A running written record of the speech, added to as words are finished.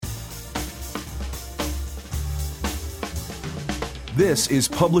This is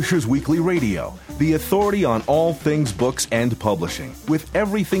Publishers Weekly Radio, the authority on all things books and publishing, with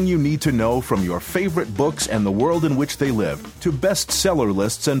everything you need to know from your favorite books and the world in which they live to bestseller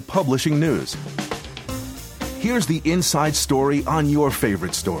lists and publishing news. Here's the inside story on your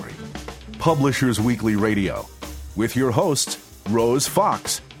favorite story. Publishers Weekly Radio, with your hosts, Rose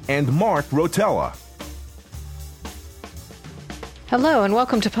Fox and Mark Rotella. Hello and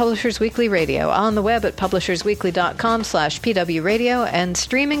welcome to Publishers Weekly Radio, on the web at publishersweekly.com/pwradio and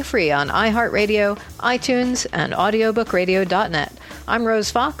streaming free on iHeartRadio, iTunes, and audiobookradio.net. I'm Rose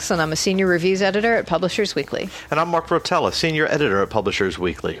Fox, and I'm a senior reviews editor at Publishers Weekly. And I'm Mark Rotella, senior editor at Publishers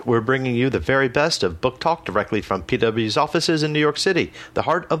Weekly. We're bringing you the very best of book talk directly from PW's offices in New York City, the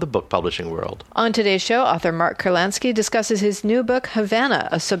heart of the book publishing world. On today's show, author Mark Kurlansky discusses his new book, Havana,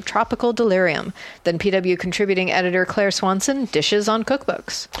 A Subtropical Delirium. Then PW contributing editor Claire Swanson dishes on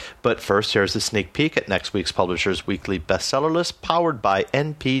cookbooks. But first, here's a sneak peek at next week's Publishers Weekly bestseller list, powered by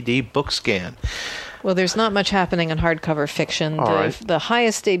NPD BookScan. Well, there's not much happening in hardcover fiction. Right. The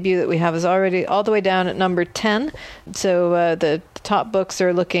highest debut that we have is already all the way down at number 10. So the top books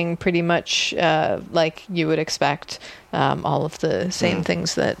are looking pretty much like you would expect. All of the same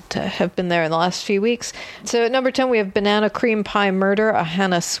things that have been there in the last few weeks. So at number 10, we have Banana Cream Pie Murder, a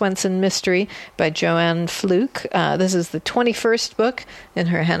Hannah Swenson mystery by Joanne Fluke. This is the 21st book in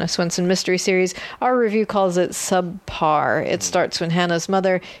her Hannah Swenson mystery series. Our review calls it subpar. It starts when Hannah's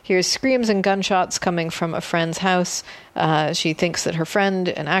mother hears screams and gunshots coming from a friend's house. She thinks that her friend,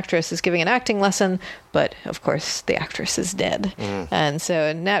 an actress, is giving an acting lesson, but of course the actress is dead. And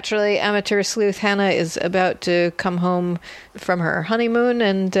so naturally, amateur sleuth Hannah is about to come home from her honeymoon,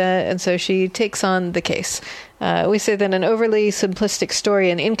 and so she takes on the case. We say that an overly simplistic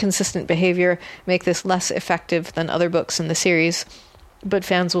story and inconsistent behavior make this less effective than other books in the series, but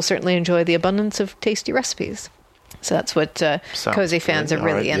fans will certainly enjoy the abundance of tasty recipes. So that's what cozy fans are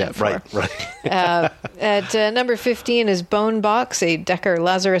really in it for. Right. At number 15 is Bone Box, a Decker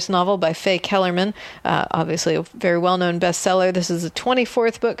Lazarus novel by Faye Kellerman. Obviously a very well-known bestseller. This is the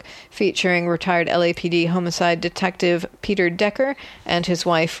 24th book featuring retired LAPD homicide detective Peter Decker and his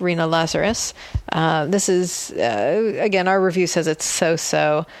wife Rena Lazarus. This is, again, our review says it's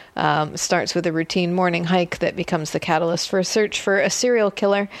so-so. Starts with a routine morning hike that becomes the catalyst for a search for a serial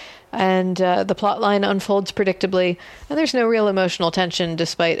killer. And the plot line unfolds predictably, and there's no real emotional tension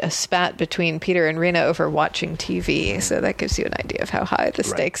despite a spat between Peter and Rena over watching TV. So that gives you an idea of how high the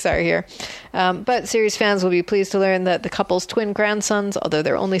stakes are here. But series fans will be pleased to learn that the couple's twin grandsons, although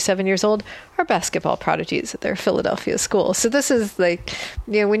they're only 7 years old, are basketball prodigies at their Philadelphia school. So this is like,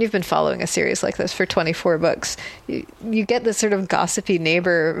 when you've been following a series like this for 24 books, you get this sort of gossipy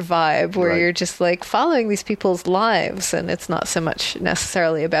neighbor vibe where you're just like following these people's lives, and it's not so much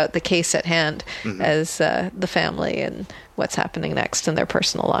necessarily about the case at hand as the family and what's happening next in their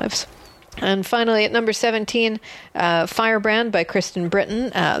personal lives. And finally, at number 17, Firebrand by Kristen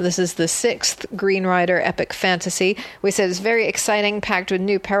Britton. This is the 6th Green Rider epic fantasy. We said it's very exciting, packed with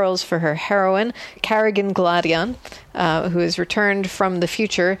new perils for her heroine, Carrigan Gladion, who has returned from the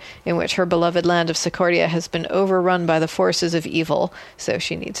future in which her beloved land of Secordia has been overrun by the forces of evil. So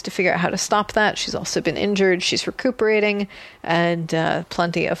she needs to figure out how to stop that. She's also been injured. She's recuperating, and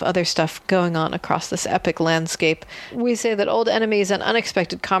plenty of other stuff going on across this epic landscape. We say that old enemies and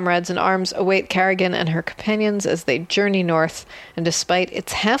unexpected comrades in arms await Carrigan and her companions as they journey north, and despite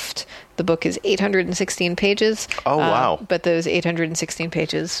its heft, the book is 816 pages. Oh, wow. But those 816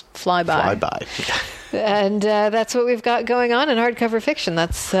 pages fly by. Fly by. And that's what we've got going on in hardcover fiction.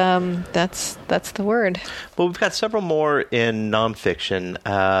 That's the word. Well, we've got several more in nonfiction.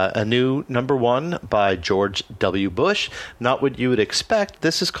 A new number 1 by George W. Bush. Not what you would expect.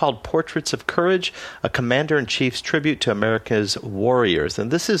 This is called Portraits of Courage, a Commander-in-Chief's tribute to America's warriors. And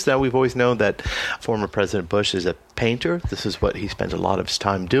this is that we've always known that former President Bush is a painter. This is what he spends a lot of his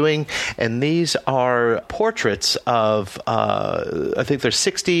time doing. And these are portraits of, I think there's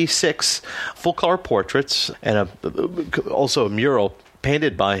 66 full-color portraits and also a mural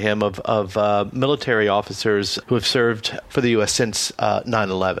painted by him of military officers who have served for the U.S. since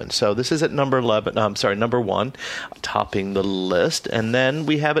 9/11. So this is at number 1, topping the list. And then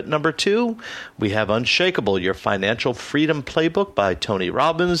we have at number 2, we have Unshakable, Your Financial Freedom Playbook by Tony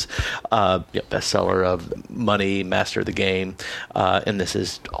Robbins, bestseller of Money, Master the Game. And this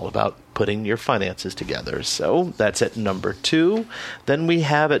is all about putting your finances together. So that's at number 2. Then we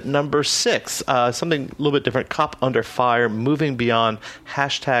have at number 6, something a little bit different, Cop Under Fire, Moving Beyond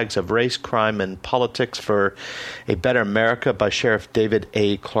Hashtags of Race, Crime, and Politics for a Better America by Sheriff David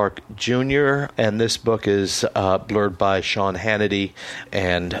A. Clark Jr. And this book is blurred by Sean Hannity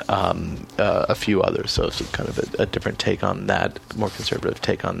and a few others. So it's kind of a different take on that, more conservative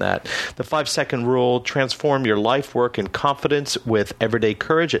take on that. The 5-Second Rule, Transform Your Life, Work, and Confidence with Everyday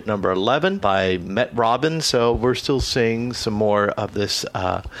Courage at number 11 by Met Robbins. So we're still seeing some more of this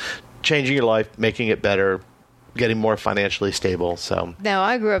changing your life, making it better, getting more financially stable. So now,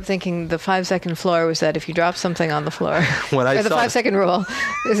 I grew up thinking the 5-second floor was that if you drop something on the floor, when I or the 5-second rule,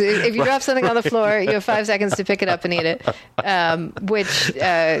 if you drop something on the floor, you have 5 seconds to pick it up and eat it, which,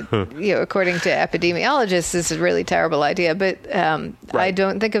 according to epidemiologists, is a really terrible idea. But right. I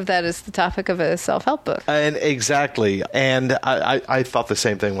don't think of that as the topic of a self-help book. And exactly. And I thought the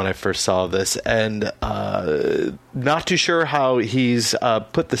same thing when I first saw this. And not too sure how he's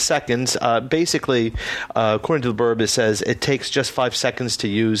put the seconds. Basically, according to the blurb, it says it takes just 5 seconds to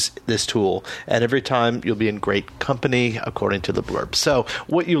use this tool, and every time you'll be in great company, according to the blurb. So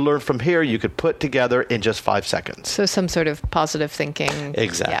what you learn from here, you could put together in just 5 seconds. So some sort of positive thinking.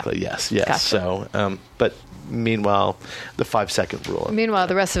 Exactly. Yeah. Yes. Gotcha. So, but meanwhile, the 5-second rule. Meanwhile,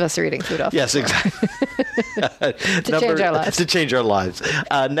 the rest of us are eating food off. Yes, exactly. Change our lives. To change our lives.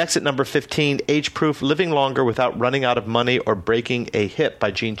 Next at number 15, Age Proof, Living Longer Without Running Out of Money or Breaking a Hip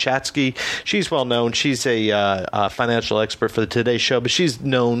by Jean Chatzky. She's well known. She's a financial expert for the Today Show, but she's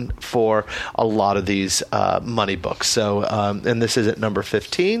known for a lot of these money books. So, and this is at number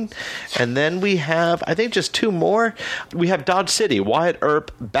 15. And then we have, I think, just 2 more. We have Dodge City, Wyatt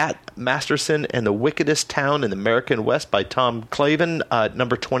Earp, Bat Masterson, and the Wickedest Town in the American West by Tom Clavin.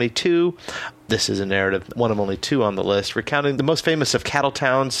 Number 22. This is a narrative, one of only 2 on the list, recounting the most famous of cattle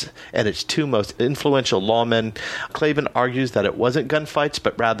towns and its 2 most influential lawmen. Clavin argues that it wasn't gunfights,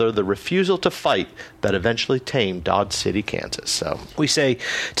 but rather the refusal to fight that eventually tamed Dodge City, Kansas. So we say,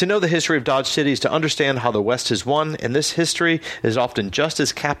 to know the history of Dodge City is to understand how the West has won, and this history is often just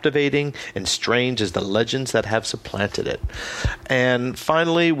as captivating and strange as the legends that have supplanted it. And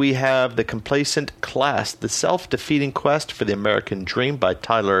finally, we have The Complacent Class, The Self-Defeating Quest for the American Dream by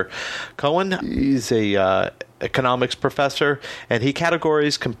Tyler Cohen. He's a economics professor, and he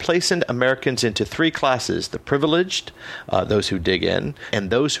categorizes complacent Americans into 3 classes: the privileged, those who dig in,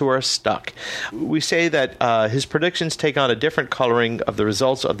 and those who are stuck. We say that his predictions take on a different coloring of the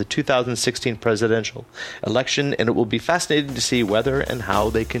results of the 2016 presidential election, and it will be fascinating to see whether and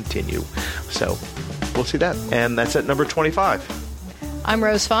how they continue. So we'll see that. And that's at number 25. I'm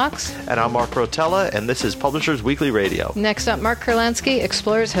Rose Fox. And I'm Mark Rotella, and this is Publishers Weekly Radio. Next up, Mark Kurlansky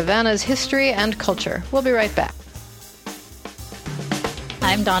explores Havana's history and culture. We'll be right back.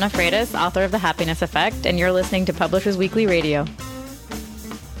 I'm Donna Freitas, author of The Happiness Effect, and you're listening to Publishers Weekly Radio.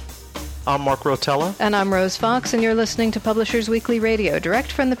 I'm Mark Rotella. And I'm Rose Fox, and you're listening to Publishers Weekly Radio,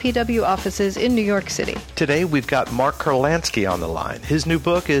 direct from the PW offices in New York City. Today we've got Mark Kurlansky on the line. His new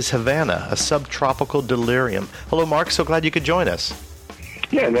book is Havana, A Subtropical Delirium. Hello, Mark. So glad you could join us.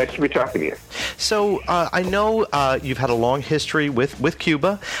 Yeah, nice to be talking to you. So I know you've had a long history with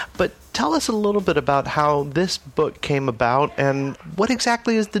Cuba, but tell us a little bit about how this book came about and what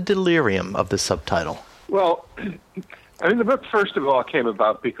exactly is the delirium of the subtitle? Well, I mean, the book, first of all, came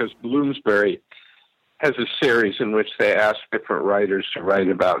about because Bloomsbury has a series in which they ask different writers to write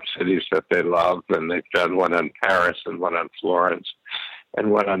about cities that they love, and they've done one on Paris and one on Florence and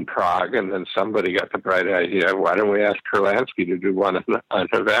one on Prague, and then somebody got the bright idea, why don't we ask Kurlansky to do one on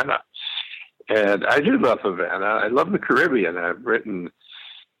Havana? And I do love Havana. I love the Caribbean. I've written,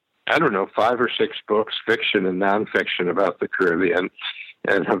 5 or 6 books, fiction and nonfiction, about the Caribbean,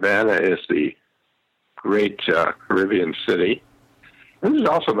 and Havana is the great Caribbean city. This is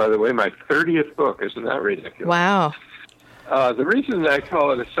also, by the way, my 30th book. Isn't that ridiculous? Wow. The reason I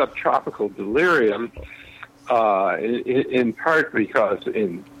call it a subtropical delirium, in part because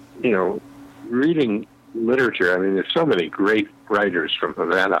in reading literature, I mean, there's so many great writers from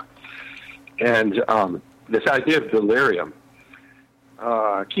Havana, and this idea of delirium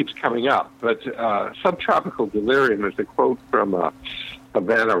keeps coming up. But subtropical delirium is a quote from a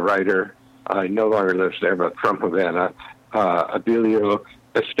Havana writer. He no longer lives there, but from Havana, Abilio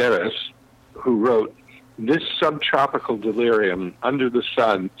Esteves, who wrote, "This subtropical delirium under the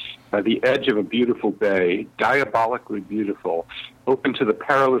sun by the edge of a beautiful bay, diabolically beautiful, open to the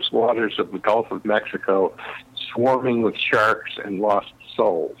perilous waters of the Gulf of Mexico, swarming with sharks and lost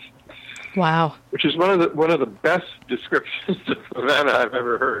souls." Wow. Which is one of the best descriptions of Havana I've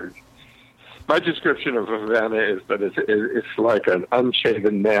ever heard. My description of Havana is that it's like an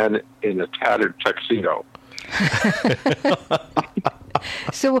unshaven man in a tattered tuxedo.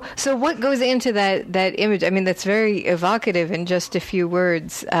 So what goes into that image? I mean, that's very evocative in just a few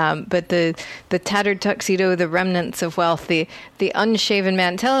words. But the tattered tuxedo, the remnants of wealth, the unshaven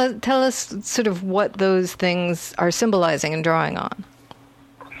man. Tell us sort of what those things are symbolizing and drawing on.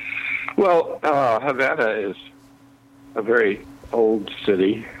 Well, Havana is a very old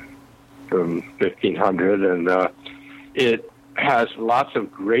city from 1500, and it has lots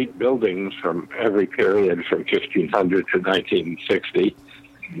of great buildings from every period from 1500 to 1960,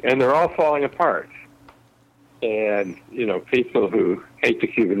 and they're all falling apart. And, people who hate the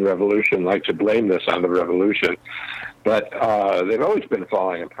Cuban Revolution like to blame this on the revolution, but they've always been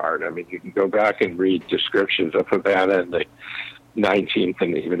falling apart. I mean, you can go back and read descriptions of Havana in the 19th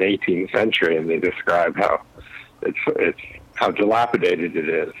and even 18th century, and they describe how how dilapidated it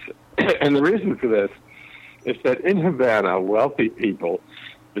is. And the reason for this is that in Havana, wealthy people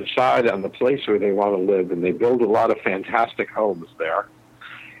decide on the place where they want to live, and they build a lot of fantastic homes there.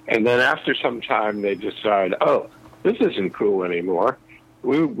 And then after some time, they decide, oh, this isn't cool anymore.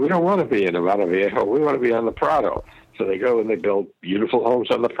 We don't want to be in Havana Viejo. We want to be on the Prado. So they go and they build beautiful homes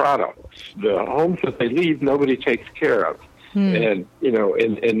on the Prado. The homes that they leave, nobody takes care of. And,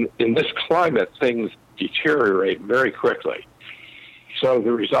 in this climate, things deteriorate very quickly. So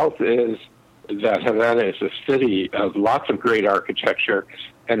the result is that Havana is a city of lots of great architecture,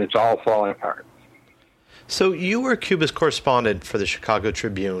 and it's all falling apart. So you were Cuba's correspondent for the Chicago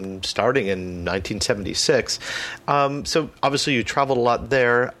Tribune starting in 1976. So obviously you traveled a lot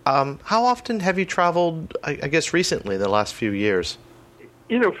there. How often have you traveled, I guess, recently, the last few years?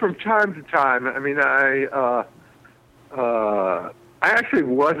 From time to time. I mean, I actually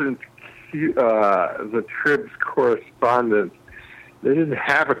wasn't the Trib's correspondent. They didn't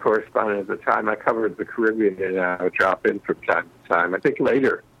have a correspondent at the time. I covered the Caribbean, and I would drop in from time to time. I think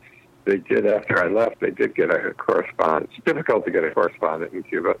later they did, after I left, they did get a correspondent. It's difficult to get a correspondent in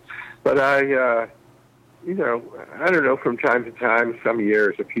Cuba. But I don't know, from time to time, some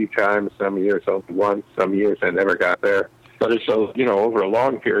years a few times, some years once, some years I never got there. But it's, over a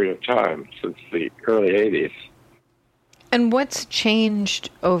long period of time, since the early 80s. And what's changed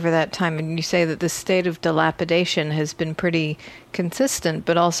over that time? And you say that the state of dilapidation has been pretty consistent,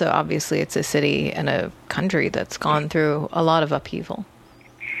 but also obviously it's a city and a country that's gone through a lot of upheaval.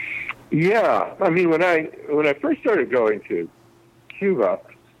 Yeah, I mean, when I first started going to Cuba,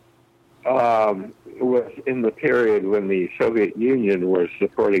 it was in the period when the Soviet Union was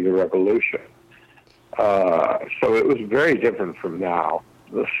supporting the revolution. So it was very different from now.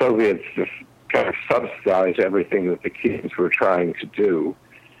 The Soviets just kind of subsidize everything that the Cubans were trying to do.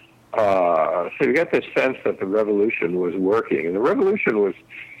 So you get this sense that the revolution was working. And the revolution was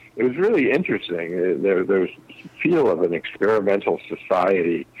really interesting. There was a feel of an experimental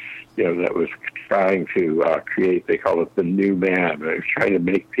society, that was trying to create, they call it the new man. They were trying to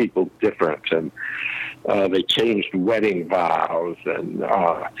make people different. And they changed wedding vows and,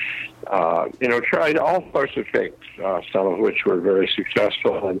 tried all sorts of things, some of which were very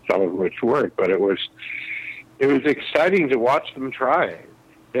successful and some of which weren't. But it was exciting to watch them try.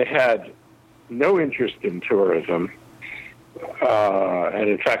 They had no interest in tourism, and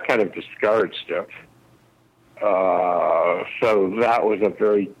in fact kind of discouraged it. So that was a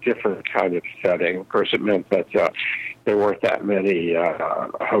very different kind of setting. Of course, it meant that there weren't that many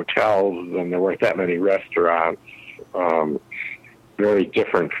hotels and there weren't that many restaurants. Very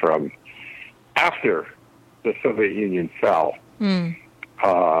different from after the Soviet Union fell. And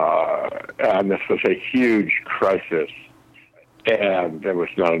this was a huge crisis. And there was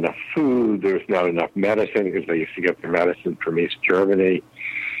not enough food. There was not enough medicine because they used to get their medicine from East Germany.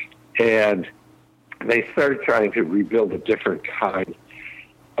 And they started trying to rebuild a different kind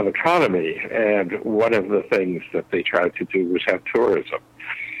of economy. And one of the things that they tried to do was have tourism,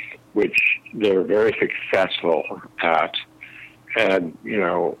 which they were very successful at. And,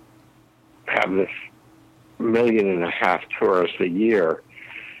 have this 1.5 million tourists a year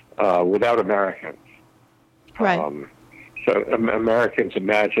without Americans. Right. So Americans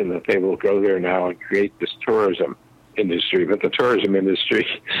imagine that they will go there now and create this tourism industry, but the tourism industry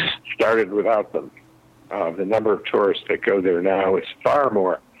started without them. The number of tourists that go there now is far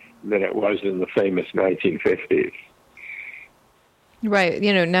more than it was in the famous 1950s. Right.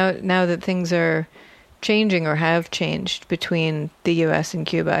 Now that things are changing or have changed between the U.S. and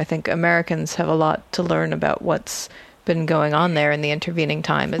Cuba, I think Americans have a lot to learn about what's been going on there in the intervening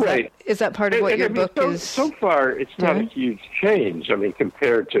time. Is that part of what your book is? So far, it's not a huge change. I mean,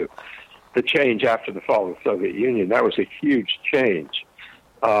 compared to the change after the fall of the Soviet Union, that was a huge change.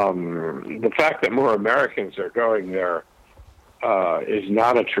 The fact that more Americans are going there is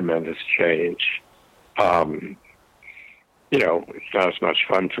not a tremendous change. It's not as much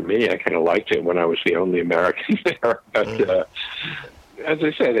fun for me. I kind of liked it when I was the only American there. But as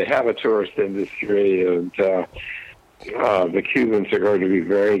I say, they have a tourist industry, and the Cubans are going to be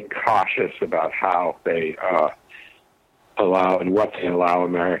very cautious about how they allow and what they allow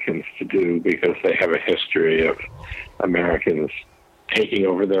Americans to do, because they have a history of Americans taking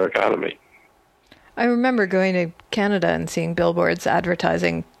over their economy. I remember going to Canada and seeing billboards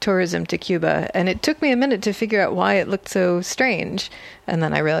advertising tourism to Cuba, and it took me a minute to figure out why it looked so strange. And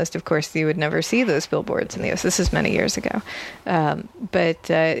then I realized, of course, you would never see those billboards in the U.S. This is many years ago. But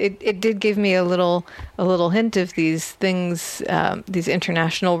it did give me a little hint of these things, these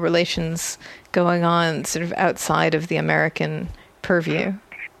international relations going on sort of outside of the American purview.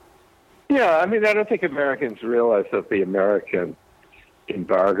 Yeah, I mean, I don't think Americans realize that the American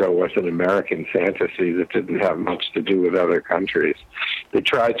embargo was an American fantasy that didn't have much to do with other countries. They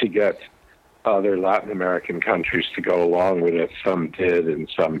tried to get other Latin American countries to go along with it. Some did and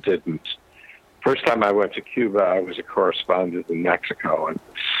some didn't. First time I went to Cuba, I was a correspondent in Mexico, and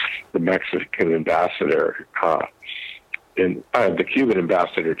the Mexican ambassador, the Cuban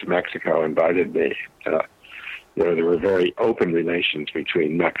ambassador to Mexico invited me. There were very open relations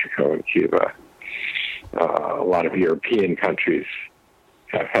between Mexico and Cuba. A lot of European countries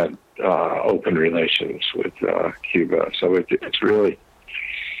have had open relations with Cuba. So it's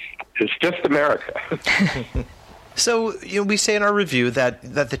just America. So we say in our review that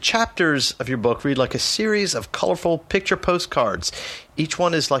the chapters of your book read like a series of colorful picture postcards. Each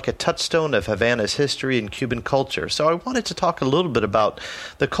one is like a touchstone of Havana's history and Cuban culture. So I wanted to talk a little bit about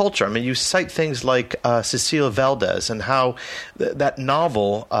the culture. I mean, you cite things like Cecilia Valdez and how that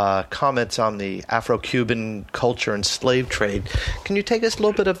novel comments on the Afro-Cuban culture and slave trade. Can you take us a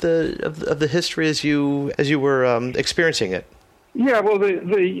little bit of the history as you were experiencing it? Yeah, well,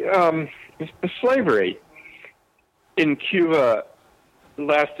 the slavery in Cuba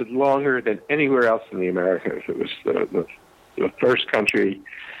lasted longer than anywhere else in the Americas. It was the first country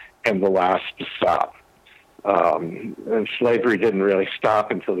and the last to stop. And slavery didn't really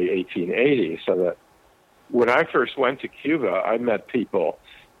stop until the 1880s, so that when I first went to Cuba, I met people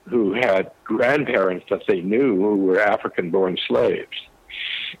who had grandparents that they knew who were African-born slaves.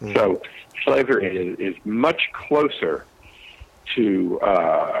 Mm. So slavery is much closer to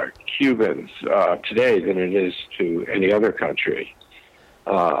Cubans today than it is to any other country.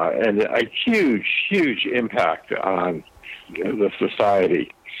 And a huge, huge impact on the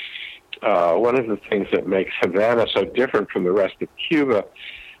society. One of the things that makes Havana so different from the rest of Cuba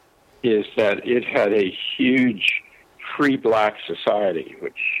is that it had a huge free black society,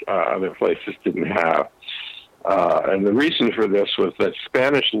 which other places didn't have. And the reason for this was that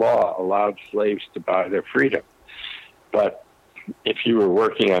Spanish law allowed slaves to buy their freedom. But if you were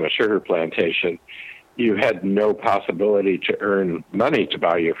working on a sugar plantation, you had no possibility to earn money to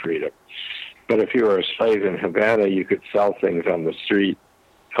buy your freedom. But if you were a slave in Havana, you could sell things on the street,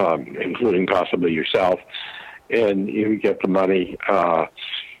 including possibly yourself, and you would get the money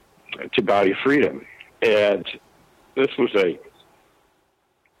to buy your freedom. And this was a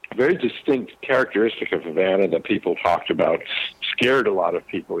very distinct characteristic of Havana that people talked about, scared a lot of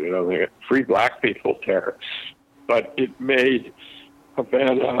people. The free black people there. But it made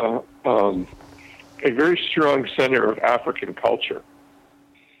Havana a very strong center of African culture,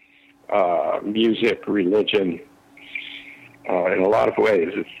 music, religion. In a lot of ways,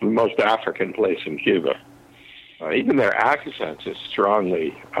 it's the most African place in Cuba. Even their accent is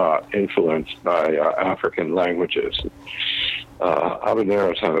strongly influenced by African languages.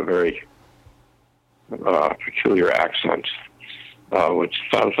 Habaneros have a very peculiar accent, which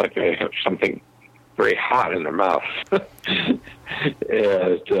sounds like they have something very hot in their mouth.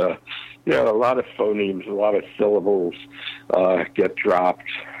 And, a lot of phonemes, a lot of syllables get dropped.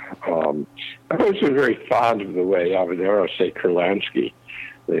 I've always been very fond of the way Habaneros say Kurlansky.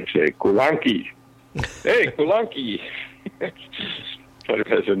 They say Kulanki. Hey, Kulanki. Kind of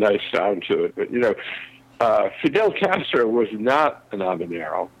has a nice sound to it. But, Fidel Castro was not an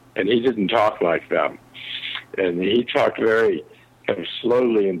Habanero, and he didn't talk like them. And he talked very kind of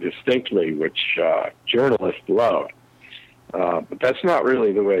slowly and distinctly, which journalists love. But that's not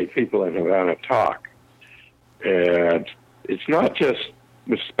really the way people in Havana talk. And it's not just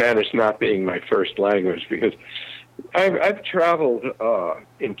with Spanish not being my first language, because I've traveled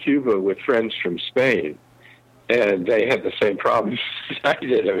in Cuba with friends from Spain, and they had the same problems I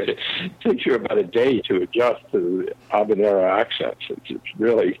did. I mean, it takes you about a day to adjust to the Habanero accents. It's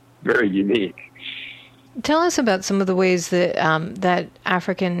really very unique. Tell us about some of the ways that that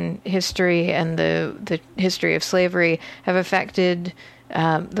African history and the history of slavery have affected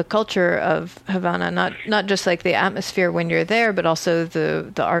the culture of Havana, not just like the atmosphere when you're there, but also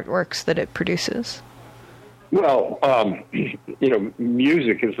the artworks that it produces. Well,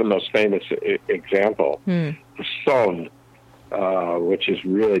 music is the most famous example. The son, which is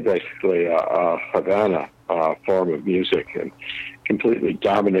really basically a Havana form of music and completely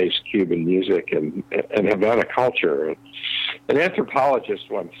dominates Cuban music and Havana culture. An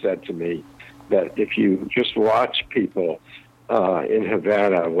anthropologist once said to me that if you just watch people in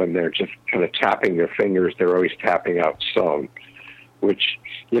Havana when they're just kind of tapping their fingers, they're always tapping out son, which,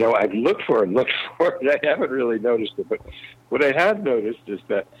 I've looked for and I haven't really noticed it. But what I have noticed is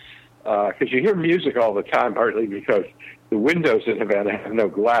that, because you hear music all the time, partly because the windows in Havana have no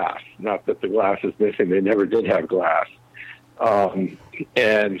glass. Not that the glass is missing. They never did have glass. And,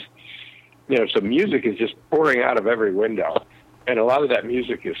 so music is just pouring out of every window. And a lot of that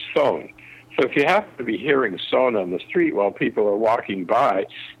music is son. So if you happen to be hearing son on the street while people are walking by,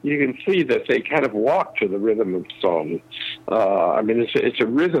 you can see that they kind of walk to the rhythm of son. It's a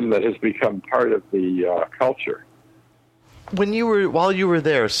rhythm that has become part of the culture. While you were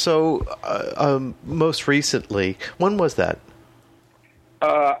there, so most recently, when was that?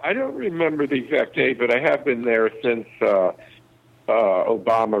 I don't remember the exact date, but I have been there since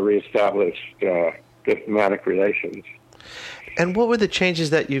Obama reestablished diplomatic relations. And what were the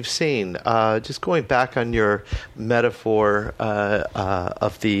changes that you've seen? Just going back on your metaphor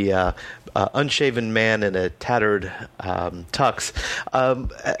of the unshaven man in a tattered tux,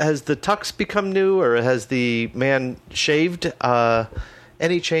 has the tux become new, or has the man shaved?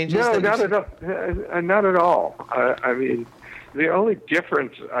 Any changes? No, not at all. The only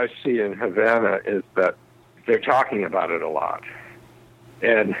difference I see in Havana is that they're talking about it a lot.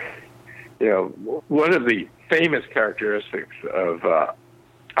 And, one of the famous characteristics of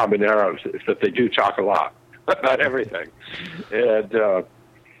habaneros is that they do talk a lot about everything. And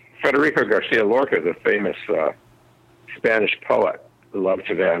Federico Garcia Lorca, the famous Spanish poet, loved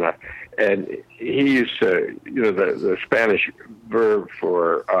Havana. And he used to, the Spanish verb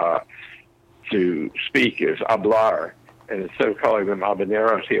for to speak is hablar. And instead of calling them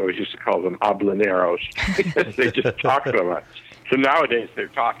habaneros, he always used to call them hablaneros because they just talk so much. So nowadays they're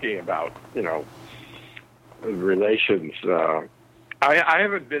talking about, relations. I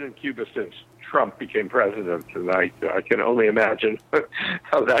haven't been in Cuba since Trump became president, and I can only imagine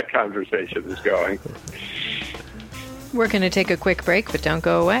how that conversation is going. We're going to take a quick break, but don't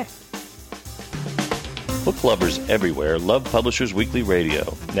go away. Book lovers everywhere love Publishers Weekly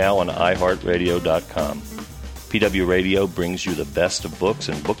Radio, now on iHeartRadio.com. PW Radio brings you the best of books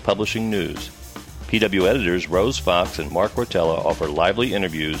and book publishing news. PW editors Rose Fox and Mark Rotella offer lively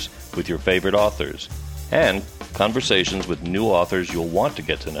interviews with your favorite authors and conversations with new authors you'll want to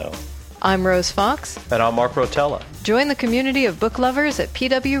get to know. I'm Rose Fox. And I'm Mark Rotella. Join the community of book lovers at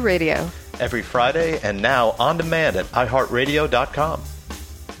PW Radio. Every Friday and now on demand at iHeartRadio.com.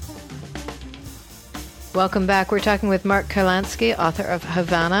 Welcome back. We're talking with Mark Kurlansky, author of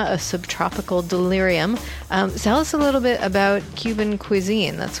Havana, A Subtropical Delirium. Tell us a little bit about Cuban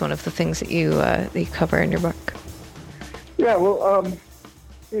cuisine. That's one of the things that you cover in your book. Yeah, well,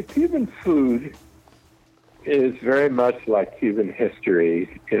 Cuban food is very much like Cuban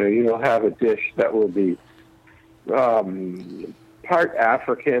history. You'll have a dish that will be part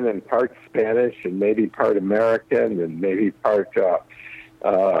African and part Spanish and maybe part American and maybe part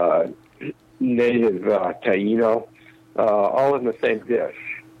native Taino, all in the same dish.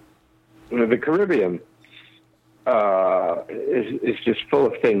 The Caribbean is just full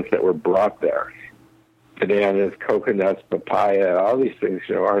of things that were brought there. Bananas, coconuts, papaya, all these things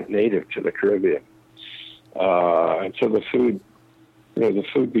aren't native to the Caribbean. And so the food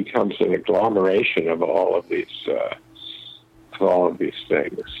becomes an agglomeration of all of these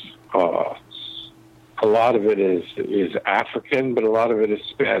things. A lot of it is African, but a lot of it is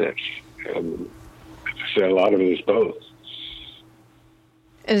Spanish. And a lot of it is both.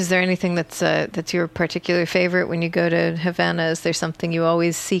 Is there anything that's your particular favorite when you go to Havana? Is there something you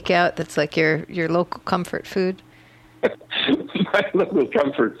always seek out that's like your local comfort food? My local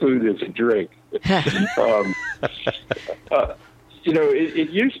comfort food is a drink. It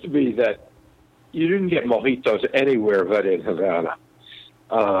used to be that you didn't get mojitos anywhere but in Havana.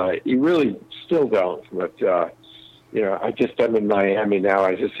 You really still don't, but I'm in Miami now.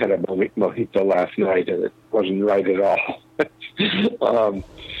 I just had a mojito last night, and it wasn't right at all.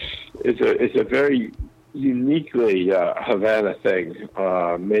 It's a very uniquely Havana thing,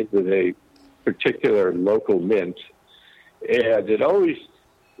 made with a particular local mint, and it always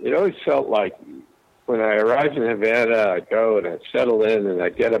felt like when I arrived in Havana, I'd go and I'd settle in and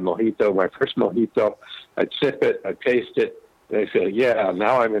I'd get a mojito, my first mojito. I'd sip it, I'd taste it, and I'd say, yeah,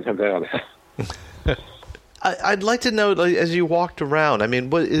 now I'm in Havana. I'd like to know, as you walked around, I mean,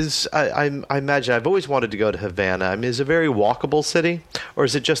 what is, I imagine, I've always wanted to go to Havana. I mean, is it a very walkable city, or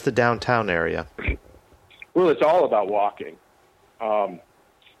is it just the downtown area? Well, it's all about walking.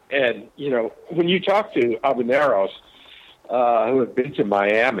 And, you know, when you talk to habaneros who have been to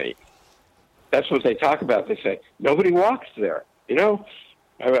Miami, that's what they talk about. They say, nobody walks there. You know,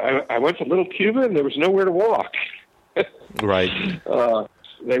 I went to Little Cuba and there was nowhere to walk. Right.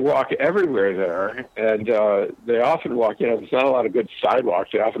 They walk everywhere there, and they often walk, you know, there's not a lot of good sidewalks.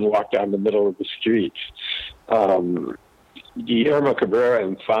 They often walk down the middle of the streets. Guillermo Cabrera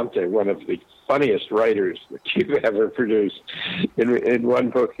Infante, one of the funniest writers that Cuba ever produced, in one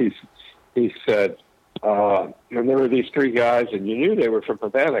book he said, and there were these three guys, and you knew they were from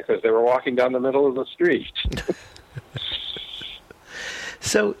Havana because they were walking down the middle of the street.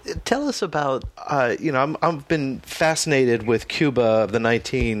 So tell us about, you know, I've been fascinated with Cuba of the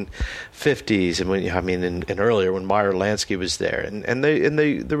 1950s, and and earlier when Meyer Lansky was there, and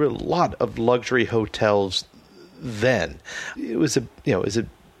there were a lot of luxury hotels then. It was a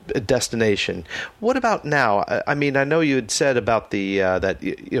destination. What about now? I mean, I know you had said about the that,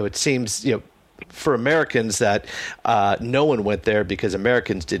 you know, it seems, you know, for Americans that no one went there because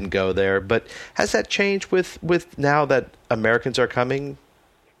Americans didn't go there. But has that changed with now that Americans are coming?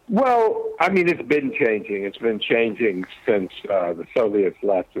 Well, I mean, it's been changing. It's been changing since the Soviets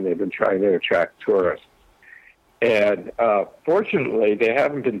left, and they've been trying to attract tourists. And fortunately, they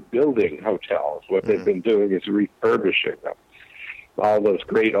haven't been building hotels. What they've been doing is refurbishing them. All those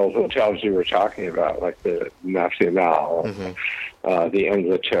great old hotels you were talking about, like the Nacional, the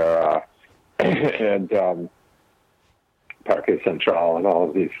Inglaterra, and Parque Central, and all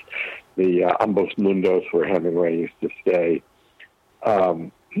of these, the Ambos Mundos where Hemingway used to stay.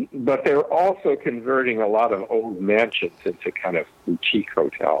 But they're also converting a lot of old mansions into kind of boutique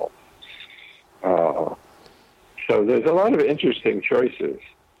hotels. So there's a lot of interesting choices.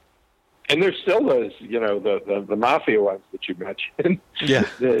 And there's still those, you know, the mafia ones that you mentioned.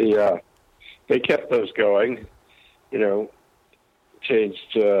 Yeah. They kept those going, you know,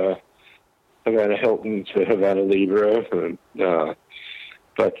 changed Havana Hilton to Havana Libre. And,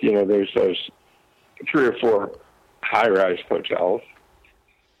 but, you know, there's those 3 or 4 high-rise hotels.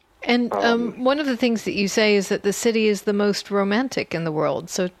 And one of the things that you say is that the city is the most romantic in the world.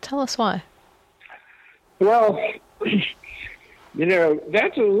 So tell us why. Well, you know,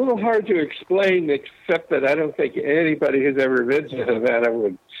 that's a little hard to explain, except that I don't think anybody who's ever been to Havana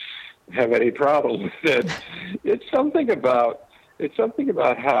would have any problem with it. It's something about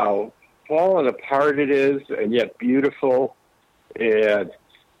how fallen apart it is, and yet beautiful, and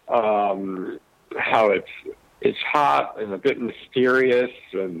how it's hot and a bit mysterious,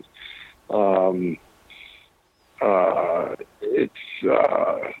 and it's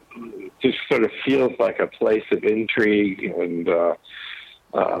just sort of feels like a place of intrigue, and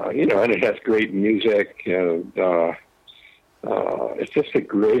you know, and it has great music, and it's just a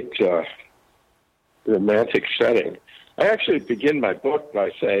great romantic setting. I actually begin my book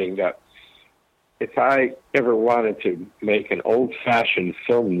by saying that if I ever wanted to make an old-fashioned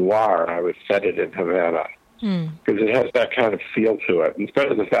film noir, I would set it in Havana, because it has that kind of feel to it. In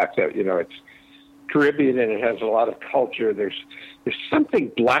spite of the fact that, you know, it's Caribbean and it has a lot of culture, there's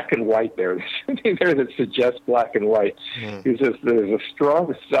something black and white there. There's something there that suggests black and white. There's a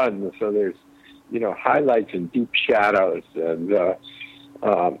strong sun, so there's, you know, highlights and deep shadows, and a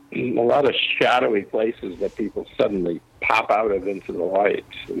lot of shadowy places that people suddenly pop out of into the light.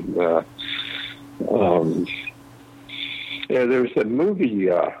 And, yeah, there's a movie,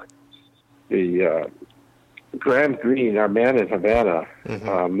 the Graham Greene, Our Man in Havana,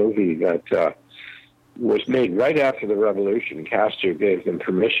 movie that was made right after the revolution. Castro gave them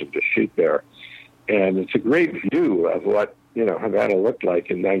permission to shoot there. And it's a great view of what, you know, Havana looked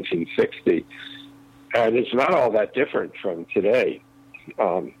like in 1960. And it's not all that different from today.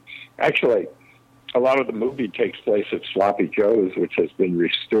 Actually, a lot of the movie takes place at Sloppy Joe's, which has been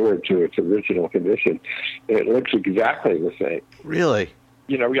restored to its original condition. And it looks exactly the same. Really?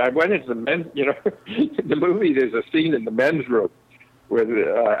 You know, I went into the men's, you know, in the movie there's a scene in the men's room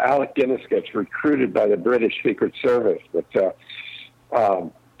where Alec Guinness gets recruited by the British Secret Service. But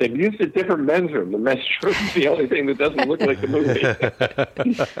they've used a different men's room. The men's room is the only thing that doesn't look like the movie.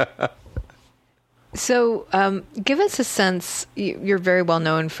 So give us a sense, you're very well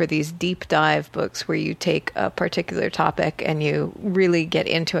known for these deep dive books where you take a particular topic and you really get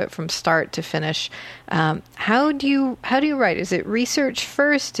into it from start to finish. How do you write? Is it research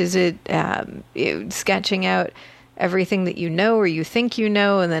first? Is it sketching out everything that you know or you think you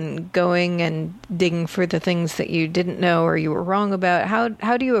know and then going and digging for the things that you didn't know or you were wrong about?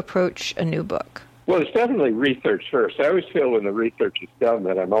 How do you approach a new book? Well, it's definitely research first. I always feel when the research is done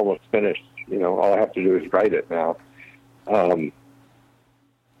that I'm almost finished. All I have to do is write it now. In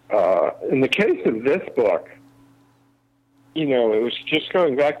the case of this book, it was just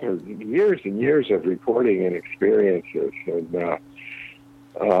going back to years and years of reporting and experiences. And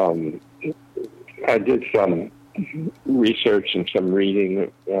I did some research and some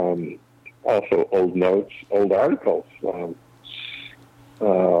reading, also old notes, old articles.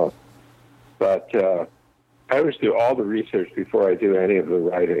 But I always do all the research before I do any of the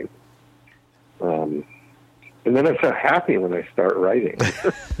writing. And then I'm so happy when I start writing.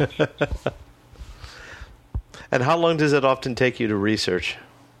 And how long does it often take you to research?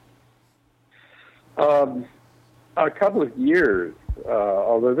 A couple of years,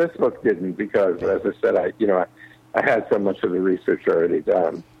 although this book didn't, because, as I said, I had so much of the research already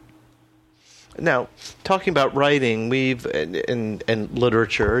done. Now, talking about writing, we've in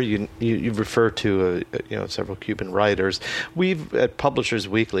literature, you refer to several Cuban writers. We've at Publishers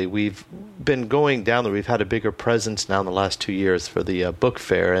Weekly, we've been going down there. We've had a bigger presence now in the last 2 years for the book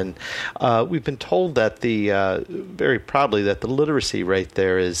fair, and we've been told that very proudly that the literacy rate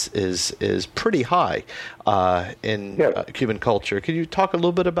there is pretty high in Cuban culture. Could you talk a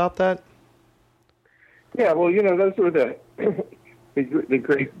little bit about that? Yeah, well, those were the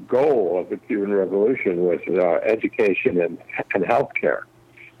great goal of the Cuban Revolution was education and healthcare,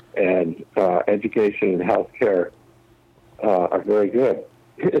 and education and healthcare are very good.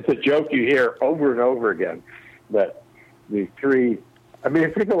 It's a joke you hear over and over again that the three. I mean,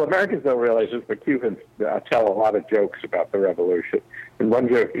 Americans don't realize this, but Cubans tell a lot of jokes about the revolution. And one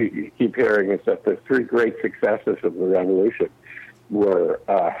joke you keep hearing is that the three great successes of the revolution were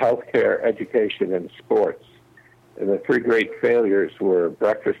healthcare, education, and sports. And the three great failures were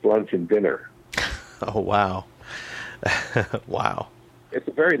breakfast, lunch, and dinner. Oh, wow. Wow. It's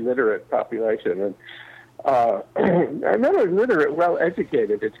a very literate population. And I'm not literate,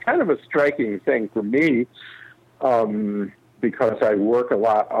 well-educated. It's kind of a striking thing for me because I work a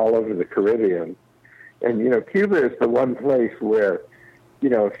lot all over the Caribbean. And, Cuba is the one place where,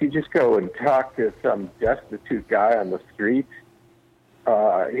 if you just go and talk to some destitute guy on the street,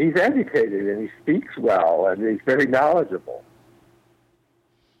 he's educated and he speaks well and he's very knowledgeable.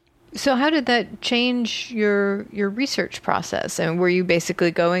 So how did that change your research process? And were you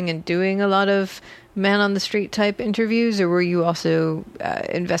basically going and doing a lot of man-on-the-street type interviews, or were you also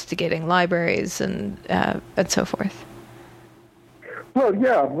investigating libraries and so forth? Well,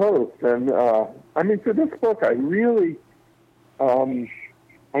 yeah, both. And for this book, I really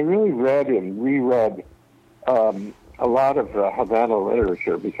read and reread a lot of Havana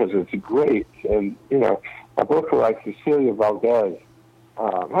literature because it's great. And, a book like Cecilia Valdez,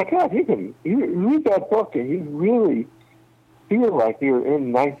 my God, you read that book and you really feel like you're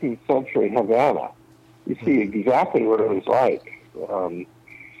in 19th century Havana. You see exactly what it was like.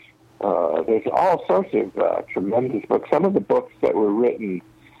 There's all sorts of tremendous books. Some of the books that were written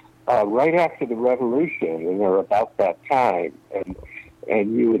right after the revolution, and they're about that time,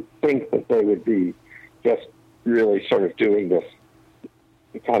 and you would think that they would be just really sort of doing this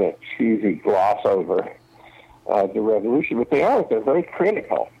kind of cheesy gloss over the revolution, but they aren't. They're very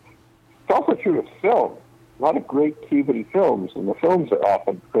critical. It's also true of film. A lot of great Cuban films, and the films are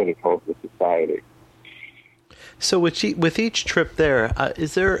often critical of the society. So with each trip there,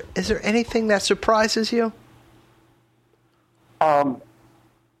 is there anything that surprises you?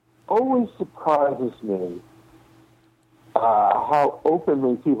 Always surprises me how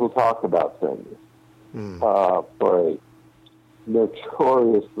openly people talk about things. For a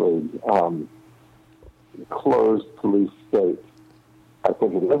notoriously closed police state. I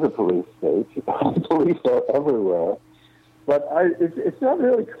think it is a police state. Police are everywhere. But it's not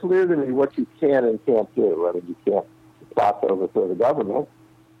really clear to me what you can and can't do. I mean, you can't stop to overthrow the government.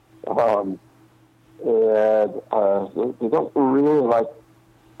 And they don't really like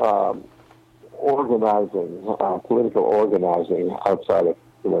organizing, political organizing outside of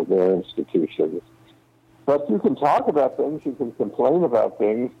their institutions. But you can talk about things. You can complain about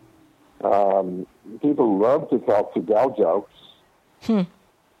things. People love to tell Fidel jokes.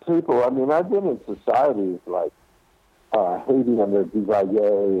 People, I've been in societies like Haiti under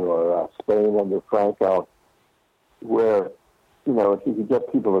Duvalier or Spain under Franco, where if you could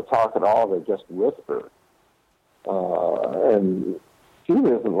get people to talk at all, they just whisper. And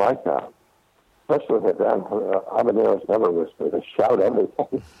Cuba isn't like that. Especially with habaneros never whisper; they shout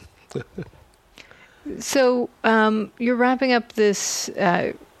everything. So you're wrapping up this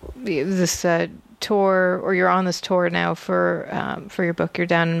tour, or you're on this tour now for your book. You're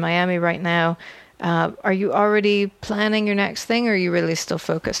down in Miami right now. Are you already planning your next thing, or are you really still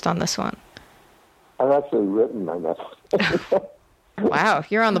focused on this one? I've actually written my next. Wow,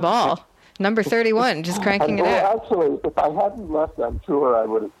 you're on the ball. Number 31, just cranking it out. Actually, if I hadn't left on tour, I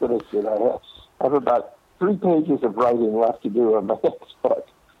would have finished it. I have about 3 pages of writing left to do on my next book,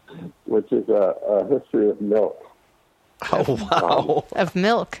 which is a history of milk. Oh, wow. Of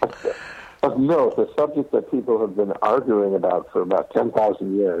milk. Of milk, a subject that people have been arguing about for about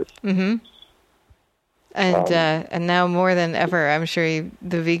 10,000 years. Mm-hmm. And now more than ever, I'm sure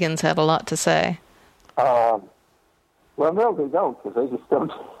the vegans had a lot to say. Well, no, they don't, because they just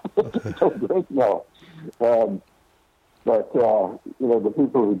don't drink milk. But the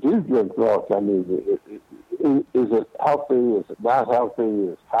people who do drink milk, I mean, is it healthy? Is it not healthy?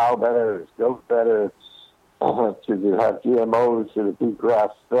 Is cow better? Is goat better? Should you have GMOs? Should it be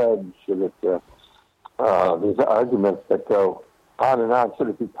grass-fed? Should it? These arguments that go on and on. Should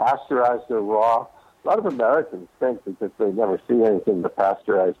it be pasteurized or raw? A lot of Americans think because they never see anything but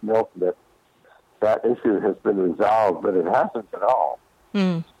pasteurized milk that issue has been resolved, but it hasn't at all.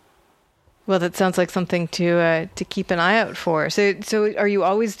 Mm. Well, that sounds like something to keep an eye out for. So are you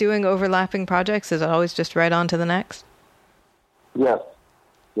always doing overlapping projects? Is it always just right on to the next? Yes.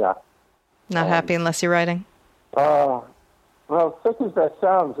 Yeah. Not happy unless you're writing? Well, thick as that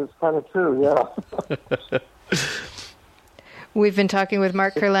sounds, it's kind of true, yeah. We've been talking with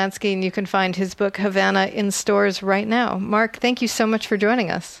Mark Kurlansky, and you can find his book, Havana, in stores right now. Mark, thank you so much for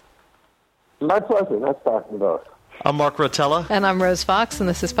joining us. My pleasure. Nice talking about it. I'm Mark Rotella. And I'm Rose Fox, and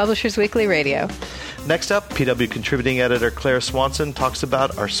this is Publishers Weekly Radio. Next up, PW contributing editor Claire Swanson talks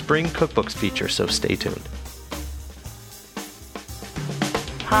about our spring cookbooks feature, so stay tuned.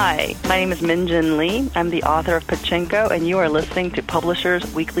 Hi, my name is Minjin Lee. I'm the author of Pachinko, and you are listening to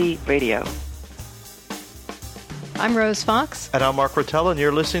Publishers Weekly Radio. I'm Rose Fox. And I'm Mark Rotella, and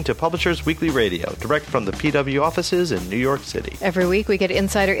you're listening to Publishers Weekly Radio, direct from the PW offices in New York City. Every week we get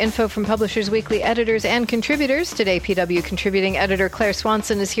insider info from Publishers Weekly editors and contributors. Today, PW contributing editor Claire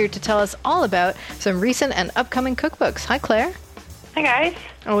Swanson is here to tell us all about some recent and upcoming cookbooks. Hi, Claire. Hi, guys.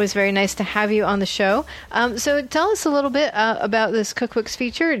 Always very nice to have you on the show. So tell us a little bit about this cookbooks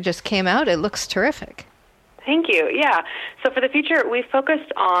feature. It just came out. It looks terrific. Thank you. Yeah. So for the feature, we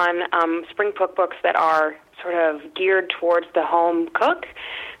focused on spring cookbooks that are sort of geared towards the home cook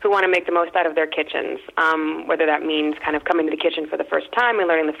who want to make the most out of their kitchens, whether that means kind of coming to the kitchen for the first time and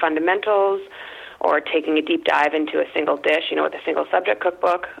learning the fundamentals, or taking a deep dive into a single dish, with a single subject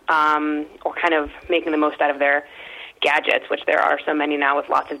cookbook, or kind of making the most out of their gadgets, which there are so many now with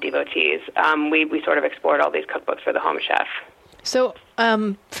lots of devotees. We sort of explored all these cookbooks for the home chef. So,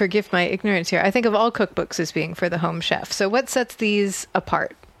 forgive my ignorance here. I think of all cookbooks as being for the home chef. So what sets these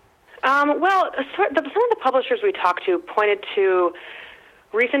apart? Well, some of the publishers we talked to pointed to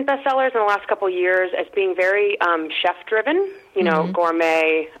recent bestsellers in the last couple of years as being very chef-driven,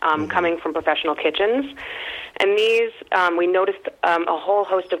 gourmet, coming from professional kitchens. And these, we noticed a whole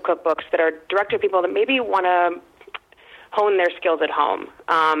host of cookbooks that are directed to people that maybe want to hone their skills at home.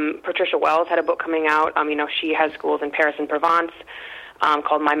 Patricia Wells had a book coming out. She has schools in Paris and Provence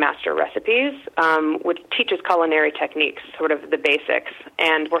called My Master Recipes, which teaches culinary techniques, sort of the basics.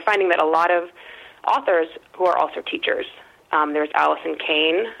 And we're finding that a lot of authors who are also teachers. There's Allison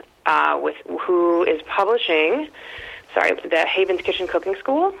Kane, who is publishing, the Haven's Kitchen Cooking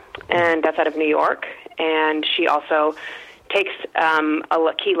School, and that's out of New York. And she also takes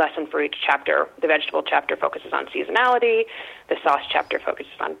a key lesson for each chapter. The vegetable chapter focuses on seasonality. The sauce chapter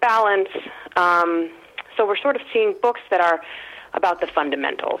focuses on balance. So we're sort of seeing books that are about the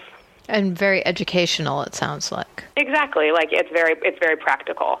fundamentals. And very educational, it sounds like. Exactly. Like it's very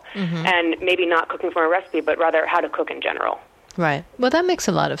practical. Mm-hmm. And maybe not cooking from a recipe, but rather how to cook in general. Right. Well, that makes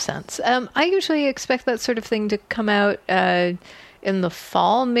a lot of sense. I usually expect that sort of thing to come out in the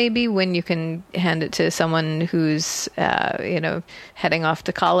fall, maybe, when you can hand it to someone who's, heading off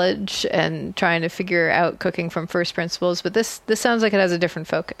to college and trying to figure out cooking from first principles. But this sounds like it has a different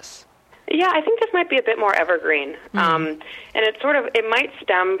focus. Yeah, I think this might be a bit more evergreen. And it might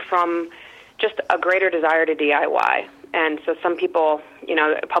stem from just a greater desire to DIY. And so some people,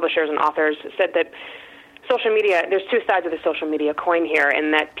 publishers and authors said that social media, there's two sides of the social media coin here,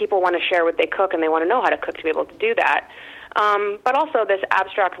 in that people want to share what they cook and they want to know how to cook to be able to do that. But also this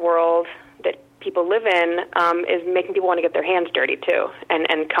abstract world that people live in is making people want to get their hands dirty too,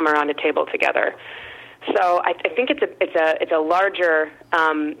 and come around a table together. So I think it's a larger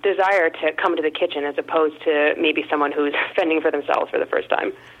desire to come to the kitchen as opposed to maybe someone who's fending for themselves for the first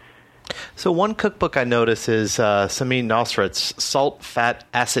time. So one cookbook I notice is Samin Nosrat's Salt, Fat,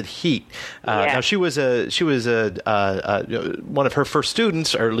 Acid, Heat. Now she was one of her first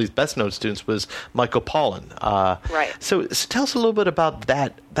students, or at least best known students, was Michael Pollan. Right. So tell us a little bit about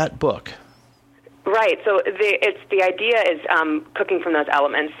that book. Right. So the idea is cooking from those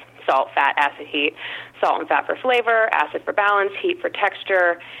elements: salt, fat, acid, heat. Salt and fat for flavor, acid for balance, heat for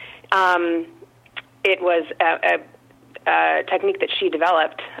texture. It was a technique that she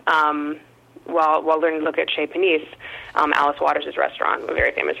developed while learning to look at Chez Panisse, Alice Waters' restaurant, a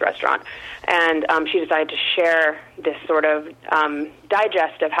very famous restaurant. And she decided to share this sort of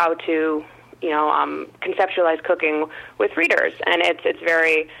digest of how to, conceptualize cooking with readers. And it's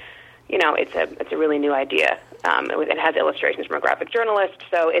very, it's a really new idea. It has illustrations from a graphic journalist,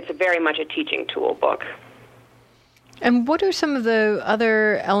 so it's very much a teaching tool book. And what are some of the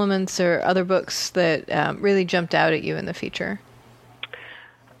other elements or other books that really jumped out at you in the feature?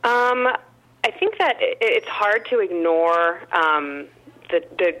 I think that it's hard to ignore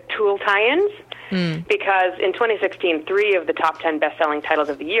the tool tie-ins because in 2016, 3 of the top 10 best-selling titles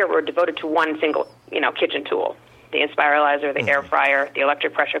of the year were devoted to one single, kitchen tool. The Inspiralyzer, the air fryer, the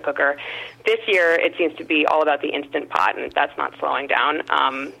electric pressure cooker. This year, it seems to be all about the Instant Pot, and that's not slowing down.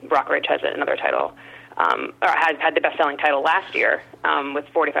 Brockridge has another title, or has had the best-selling title last year with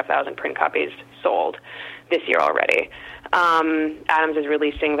 45,000 print copies sold this year already. Adams is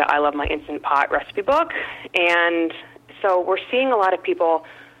releasing the I Love My Instant Pot recipe book, and so we're seeing a lot of people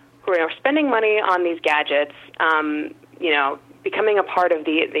who are spending money on these gadgets, becoming a part of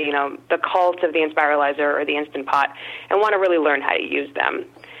the cult of the Inspiralyzer or the Instant Pot, and want to really learn how to use them.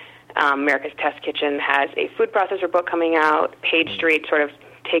 America's Test Kitchen has a food processor book coming out. Page Street sort of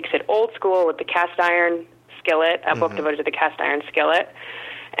takes it old school with the cast iron skillet, a book devoted to the cast iron skillet.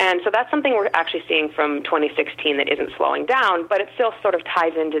 And so that's something we're actually seeing from 2016 that isn't slowing down, but it still sort of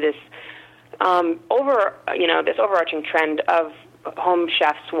ties into this this overarching trend of home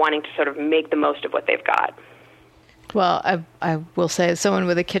chefs wanting to sort of make the most of what they've got. Well, I will say, as someone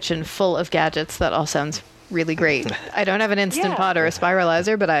with a kitchen full of gadgets, that all sounds really great. I don't have an Instant Pot or a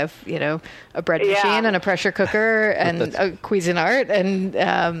Spiralyzer, but I have, a bread machine and a pressure cooker and a Cuisinart, and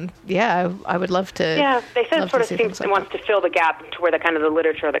I would love to. Yeah, they said it sort of seems wants to fill the gap to where the kind of the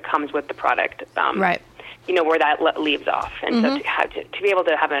literature that comes with the product, right? Where that leaves off, and so to be able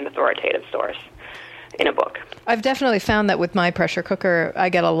to have an authoritative source in a book. I've definitely found that with my pressure cooker, I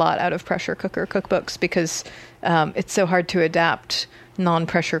get a lot out of pressure cooker cookbooks because it's so hard to adapt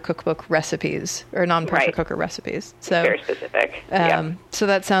non-pressure cookbook recipes or non-pressure cooker recipes. So very specific. So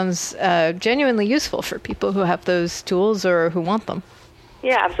that sounds genuinely useful for people who have those tools or who want them.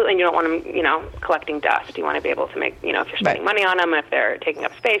 Yeah, absolutely. And you don't want them, collecting dust. You want to be able to make, if you're spending money on them, and if they're taking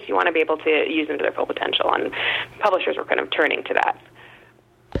up space, you want to be able to use them to their full potential. And publishers were kind of turning to that.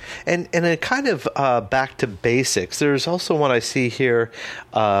 And a kind of back to basics, there's also one I see here,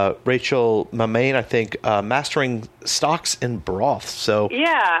 Rachel Mamane, I think, mastering stocks and broths. So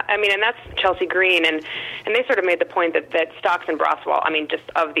yeah, and that's Chelsea Green, and they sort of made the point that stocks and broths, just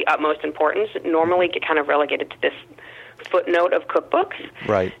of the utmost importance, normally get kind of relegated to this footnote of cookbooks.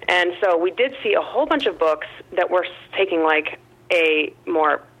 Right. And so we did see a whole bunch of books that were taking like a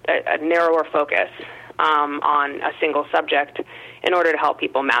narrower focus on a single subject in order to help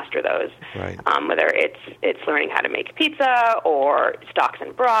people master those. Right. Whether it's learning how to make pizza or stocks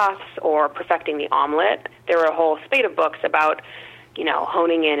and broths or perfecting the omelet. There were a whole spate of books about,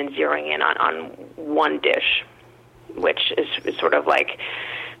 honing in and zeroing in on one dish, which is sort of like,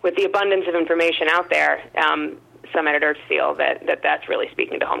 with the abundance of information out there, some editors feel that's really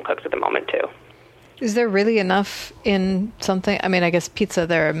speaking to home cooks at the moment too. Is there really enough in something? I guess pizza,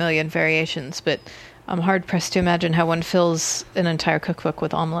 there are a million variations, but I'm hard-pressed to imagine how one fills an entire cookbook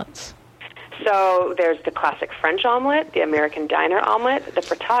with omelets. So there's the classic French omelet, the American diner omelet, the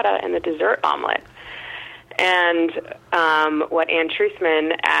frittata, and the dessert omelet. And what Ann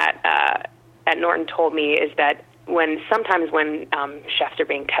Truthman at Norton told me is that sometimes when chefs are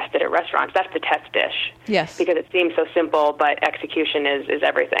being tested at restaurants, that's the test dish. Yes. Because it seems so simple, but execution is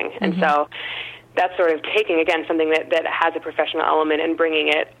everything. And so that's sort of taking, again, something that has a professional element and bringing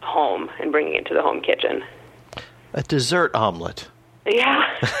it home and bringing it to the home kitchen. A dessert omelet. Yeah,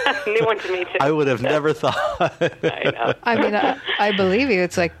 new one to me too. I would have never thought. I know. I believe you.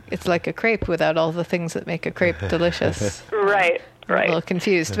 It's like a crepe without all the things that make a crepe delicious. Right. a little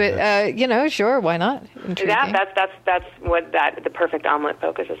confused, but sure, why not? Intriguing. Yeah, that's what the perfect omelet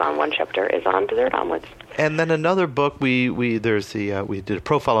focuses on. One chapter is on dessert omelets. And then another book we did a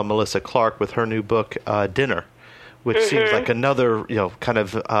profile on Melissa Clark with her new book Dinner, which seems like another kind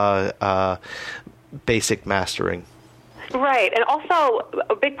of basic mastering. Right, and also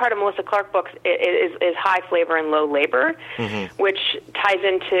a big part of Melissa Clark books is high flavor and low labor, which ties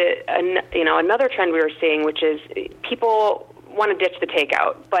into another trend we were seeing, which is people want to ditch the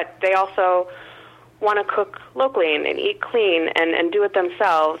takeout, but they also want to cook locally and eat clean and do it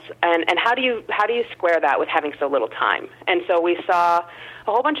themselves. And how do you square that with having so little time? And so we saw a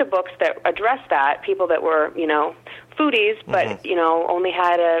whole bunch of books that addressed that. People that were foodies, but only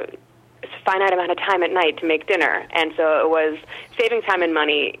had a finite amount of time at night to make dinner, and so it was saving time and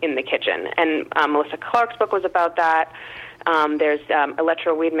money in the kitchen. And Melissa Clark's book was about that. There's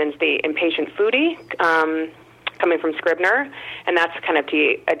Electra Wiedman's The Impatient Foodie, coming from Scribner, and that's kind of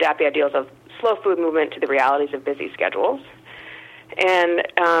to adapt the ideals of slow food movement to the realities of busy schedules. And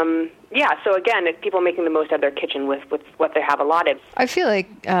so again, people making the most out of their kitchen with what they have allotted. I feel like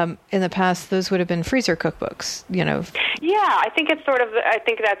in the past those would have been freezer cookbooks, Yeah, I think it's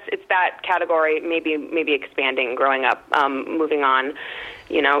it's that category, maybe expanding, growing up, moving on,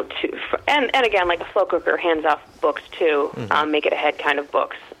 and again, like a slow cooker, hands-off books too, make it ahead kind of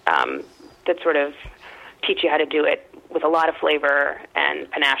books that sort of teach you how to do it with a lot of flavor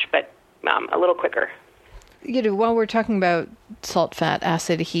and panache, but a little quicker. While we're talking about salt, fat,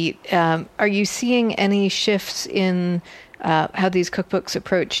 acid, heat, are you seeing any shifts in how these cookbooks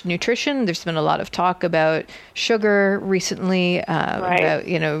approach nutrition? There's been a lot of talk about sugar recently, about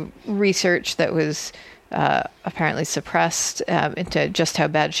research that was apparently suppressed into just how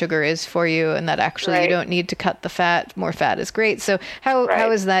bad sugar is for you, and that actually you don't need to cut the fat. More fat is great. So how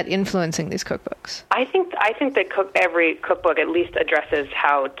is that influencing these cookbooks? I think that every cookbook at least addresses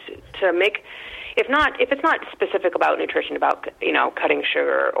how to make. If it's not specific about nutrition, about cutting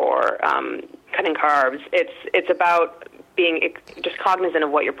sugar or cutting carbs, it's about being just cognizant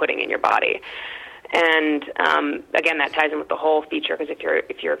of what you're putting in your body. And again, that ties in with the whole feature, because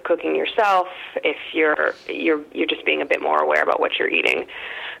if you're cooking yourself, if you're just being a bit more aware about what you're eating.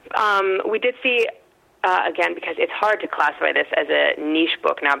 We did see again, because it's hard to classify this as a niche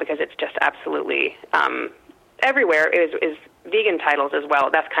book now, because it's just absolutely everywhere is vegan titles as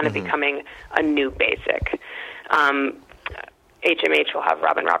well. That's kind of becoming a new basic. HMH will have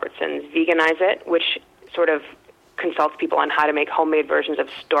Robin Robertson's Veganize It, which sort of consults people on how to make homemade versions of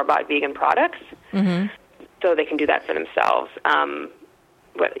store-bought vegan products, so they can do that for themselves.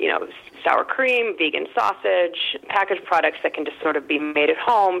 Sour cream, vegan sausage, packaged products that can just sort of be made at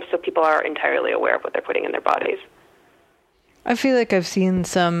home, so people are entirely aware of what they're putting in their bodies. I feel like I've seen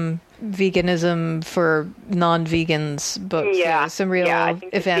some veganism for non-vegans books. Yeah, some real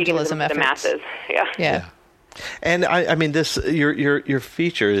evangelism efforts. The masses. Yeah. And I mean, this your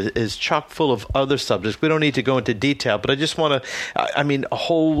feature is chock full of other subjects. We don't need to go into detail, but I just want to. I mean, a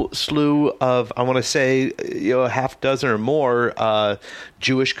whole slew of, I want to say, a half dozen or more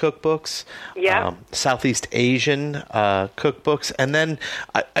Jewish cookbooks, Southeast Asian cookbooks, and then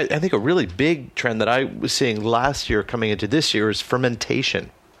I think a really big trend that I was seeing last year coming into this year is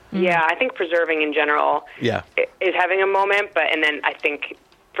fermentation. Yeah, I think preserving in general is having a moment, and then I think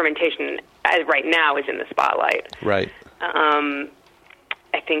fermentation right now is in the spotlight. Right.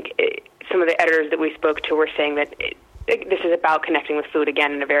 I think some of the editors that we spoke to were saying that this is about connecting with food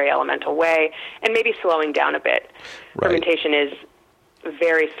again in a very elemental way, and maybe slowing down a bit. Right. Fermentation is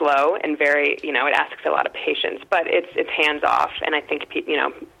very slow and very, it asks a lot of patience, but it's hands off, and I think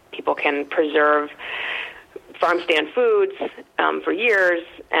people can preserve farm stand foods for years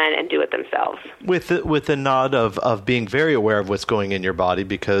and do it themselves. With the nod of being very aware of what's going in your body,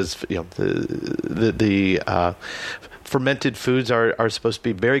 because the fermented foods are supposed to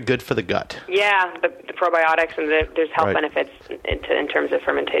be very good for the gut. Yeah, the probiotics, and there's health benefits in terms of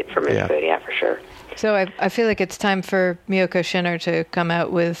fermented food. Yeah, for sure. So I feel like it's time for Miyoko Shinner to come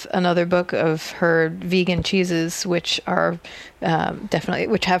out with another book of her vegan cheeses, which are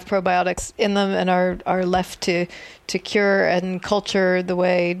which have probiotics in them and are left to cure and culture the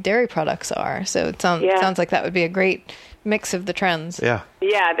way dairy products are. So it sounds like that would be a great mix of the trends. Yeah,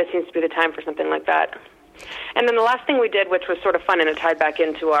 that seems to be the time for something like that. And then the last thing we did, which was sort of fun and it tied back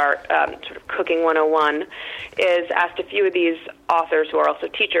into our sort of cooking 101, is asked a few of these authors who are also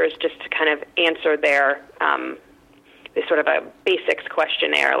teachers just to kind of answer their this sort of a basics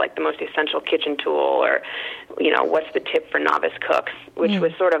questionnaire, like the most essential kitchen tool, or what's the tip for novice cooks, which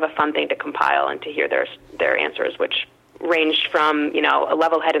was sort of a fun thing to compile and to hear their answers, which ranged from, a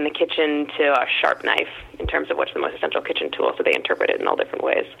level head in the kitchen to a sharp knife in terms of what's the most essential kitchen tool. So they interpret it in all different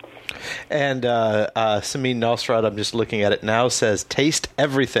ways. And Samin Nosrat, I'm just looking at it now, says, taste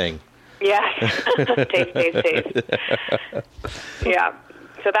everything. Yes. taste. Yeah.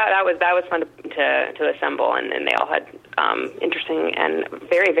 So that was fun to assemble, and they all had interesting and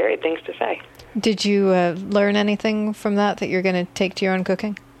very varied things to say. Did you learn anything from that you're going to take to your own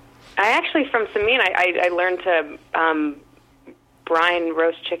cooking? I actually, from Samin, I learned to brine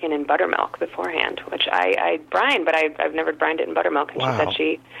roast chicken in buttermilk beforehand, which I brine, but I've never brined it in buttermilk. And wow.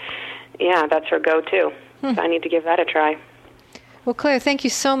 She said that's her go-to. So I need to give that a try. Well, Claire, thank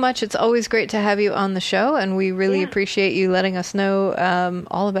you so much. It's always great to have you on the show, and we really appreciate you letting us know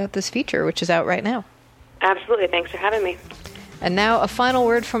all about this feature, which is out right now. Absolutely. Thanks for having me. And now a final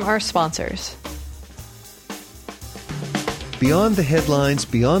word from our sponsors. Beyond the headlines,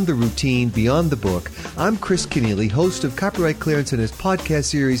 beyond the routine, beyond the book, I'm Chris Kenneally, host of Copyright Clearance and his podcast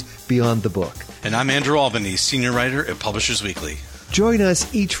series, Beyond the Book. And I'm Andrew Albany, senior writer at Publishers Weekly. Join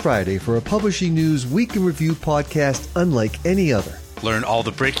us each Friday for a Publishing News Week in Review podcast unlike any other. Learn all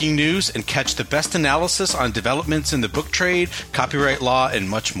the breaking news and catch the best analysis on developments in the book trade, copyright law, and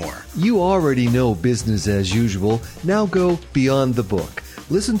much more. You already know business as usual. Now go beyond the book.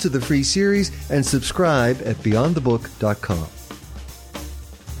 Listen to the free series and subscribe at beyondthebook.com.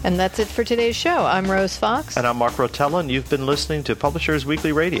 And that's it for today's show. I'm Rose Fox. And I'm Mark Rotella, and you've been listening to Publishers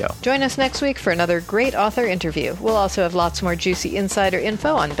Weekly Radio. Join us next week for another great author interview. We'll also have lots more juicy insider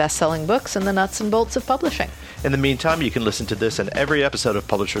info on best-selling books and the nuts and bolts of publishing. In the meantime, you can listen to this and every episode of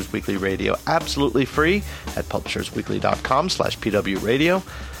Publishers Weekly Radio absolutely free at publishersweekly.com/pwradio.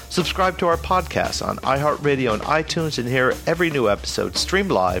 Subscribe to our podcast on iHeartRadio and iTunes and hear every new episode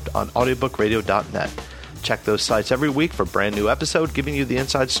streamed live on audiobookradio.net. Check those sites every week for a brand new episode giving you the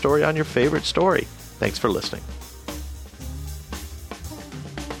inside story on your favorite story. Thanks for listening.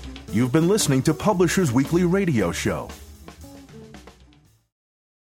 You've been listening to Publishers Weekly Radio Show.